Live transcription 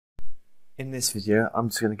In this video, I'm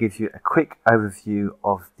just going to give you a quick overview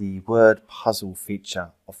of the word puzzle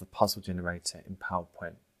feature of the puzzle generator in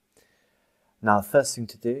PowerPoint. Now, the first thing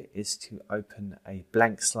to do is to open a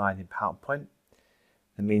blank slide in PowerPoint.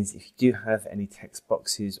 That means if you do have any text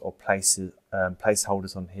boxes or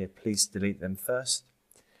placeholders on here, please delete them first.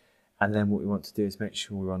 And then what we want to do is make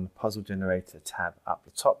sure we're on the puzzle generator tab up the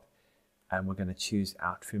top, and we're going to choose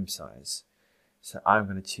our trim size. So I'm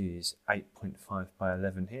going to choose 8.5 by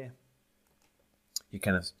 11 here. You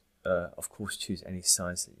can, of course, choose any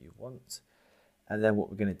size that you want. And then what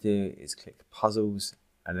we're going to do is click Puzzles,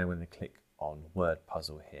 and then we're going to click on Word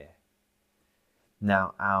Puzzle here.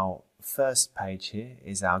 Now, our first page here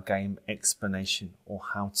is our game explanation or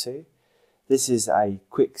how to. This is a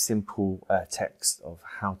quick, simple text of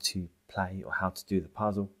how to play or how to do the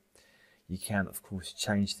puzzle. You can, of course,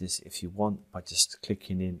 change this if you want by just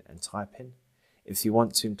clicking in and typing. If you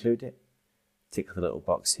want to include it, tick the little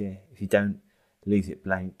box here. If you don't, leave it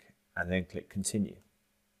blank and then click continue.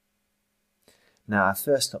 Now, our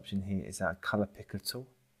first option here is our color picker tool.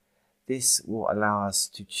 This will allow us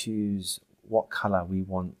to choose what color we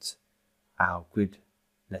want our grid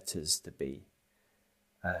letters to be.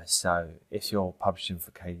 So if you're publishing for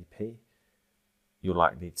KDP, you're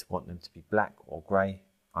likely to want them to be black or grey.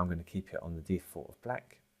 I'm going to keep it on the default of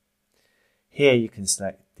black. Here you can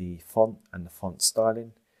select the font and the font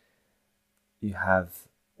styling. You have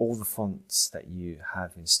all the fonts that you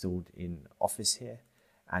have installed in Office here,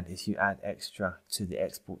 and if you add extra to the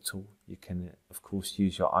export tool, you can of course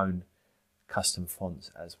use your own custom fonts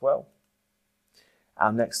as well.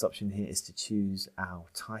 Our next option here is to choose our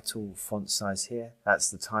title font size here. That's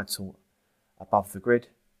the title above the grid.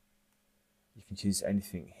 You can choose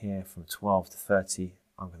anything here from 12 to 30.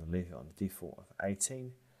 I'm going to leave it on the default of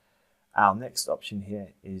 18. Our next option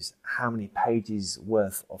here is how many pages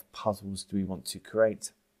worth of puzzles do we want to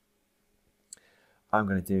create. I'm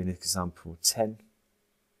going to do an example 10.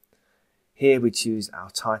 Here we choose our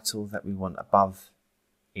title that we want above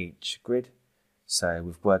each grid. So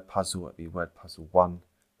with word puzzle, it would be word puzzle 1,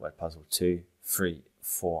 word puzzle 2, 3,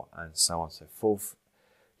 4, and so on and so forth.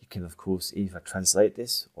 You can, of course, either translate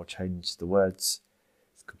this or change the words.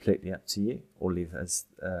 It's completely up to you, or leave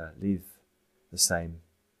the same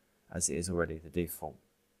as it is already, the default.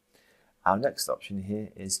 Our next option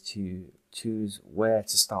here is to choose where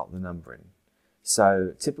to start the numbering.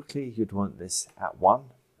 So typically you'd want this at 1,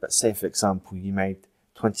 but say for example you made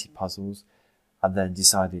 20 puzzles and then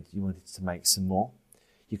decided you wanted to make some more.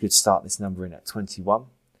 You could start this numbering at 21,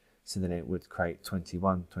 so then it would create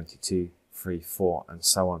 21, 22, 3, 4 and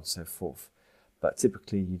so on and so forth. But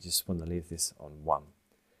typically you just want to leave this on 1.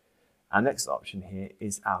 Our next option here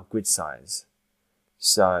is our grid size.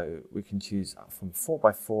 So we can choose from 4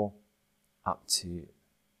 by 4 up to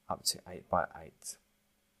 8 by 8.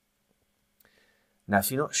 Now, if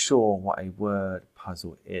you're not sure what a word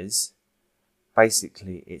puzzle is,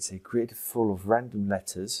 basically it's a grid full of random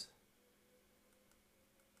letters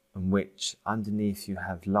in which underneath you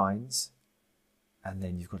have lines, and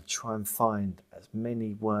then you've got to try and find as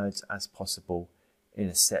many words as possible in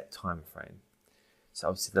a set time frame. So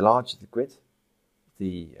obviously the larger the grid,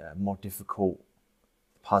 the more difficult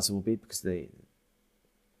the puzzle will be, because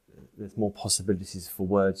there's more possibilities for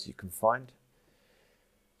words you can find.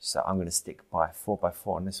 So I'm going to stick by 4 by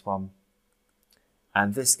 4 on this one.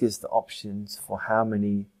 And this gives the options for how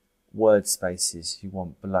many word spaces you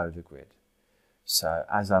want below the grid. So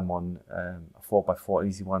as I'm on a 4 by 4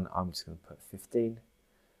 easy one, I'm just going to put 15.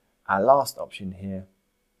 Our last option here,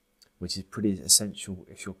 which is pretty essential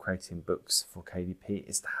if you're creating books for KDP,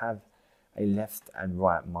 is to have a left and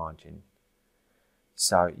right margin.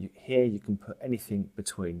 So here you can put anything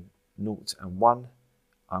between 0 and 1.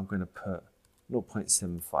 I'm going to put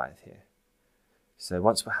 0.75 here. So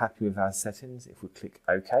once we're happy with our settings, if we click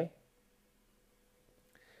OK,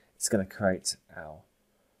 it's going to create our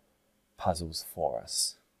puzzles for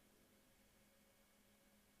us.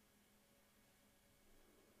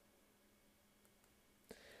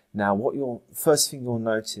 Now, first thing you'll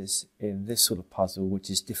notice in this sort of puzzle, which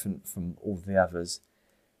is different from all the others,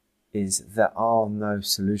 is there are no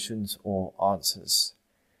solutions or answers.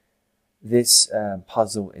 This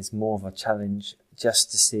puzzle is more of a challenge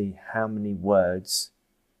just to see how many words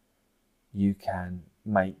you can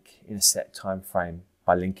make in a set time frame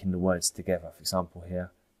by linking the words together. For example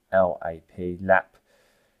here, LAP, lap.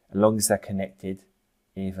 As long as they're connected,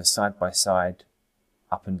 either side by side,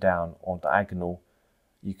 up and down, or diagonal,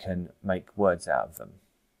 you can make words out of them.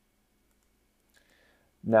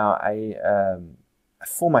 Now, a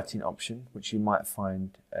formatting option, which you might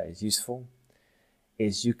find is useful,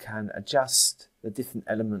 is you can adjust the different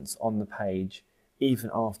elements on the page even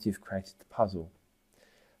after you've created the puzzle.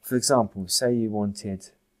 For example, say you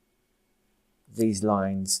wanted these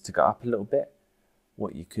lines to go up a little bit.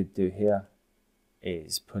 What you could do here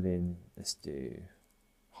is put in, let's do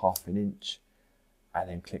 1/2 inch, and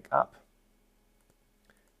then click up.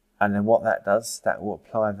 And then what that does, that will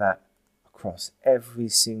apply that across every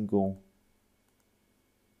single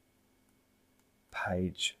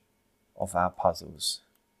page of our puzzles.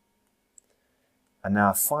 And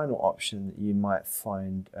now a final option that you might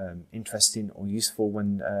find interesting or useful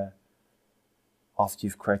when after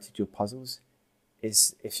you've created your puzzles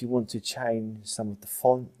is if you want to change some of the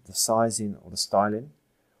font, the sizing or the styling,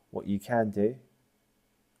 what you can do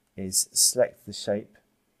is select the shape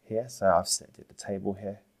here. So I've selected the table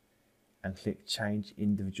here and click change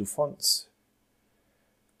individual fonts.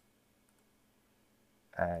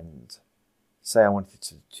 And say I wanted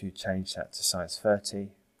to change that to size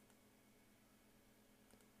 30.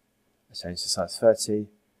 I change to size 30,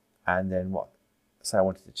 and then say I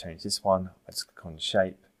wanted to change this one, I just click on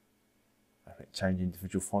shape, I click change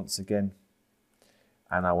individual fonts again,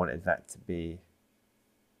 and I wanted that to be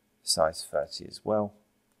size 30 as well.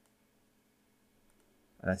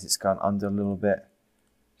 And as it's gone under a little bit,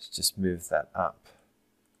 let's just move that up,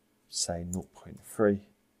 say 0.3.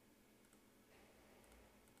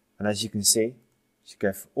 And as you can see, you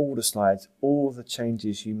go for all the slides, all the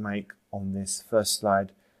changes you make on this first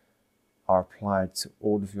slide are applied to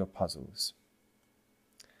all of your puzzles.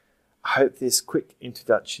 I hope this quick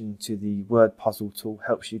introduction to the word puzzle tool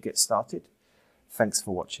helps you get started. Thanks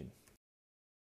for watching.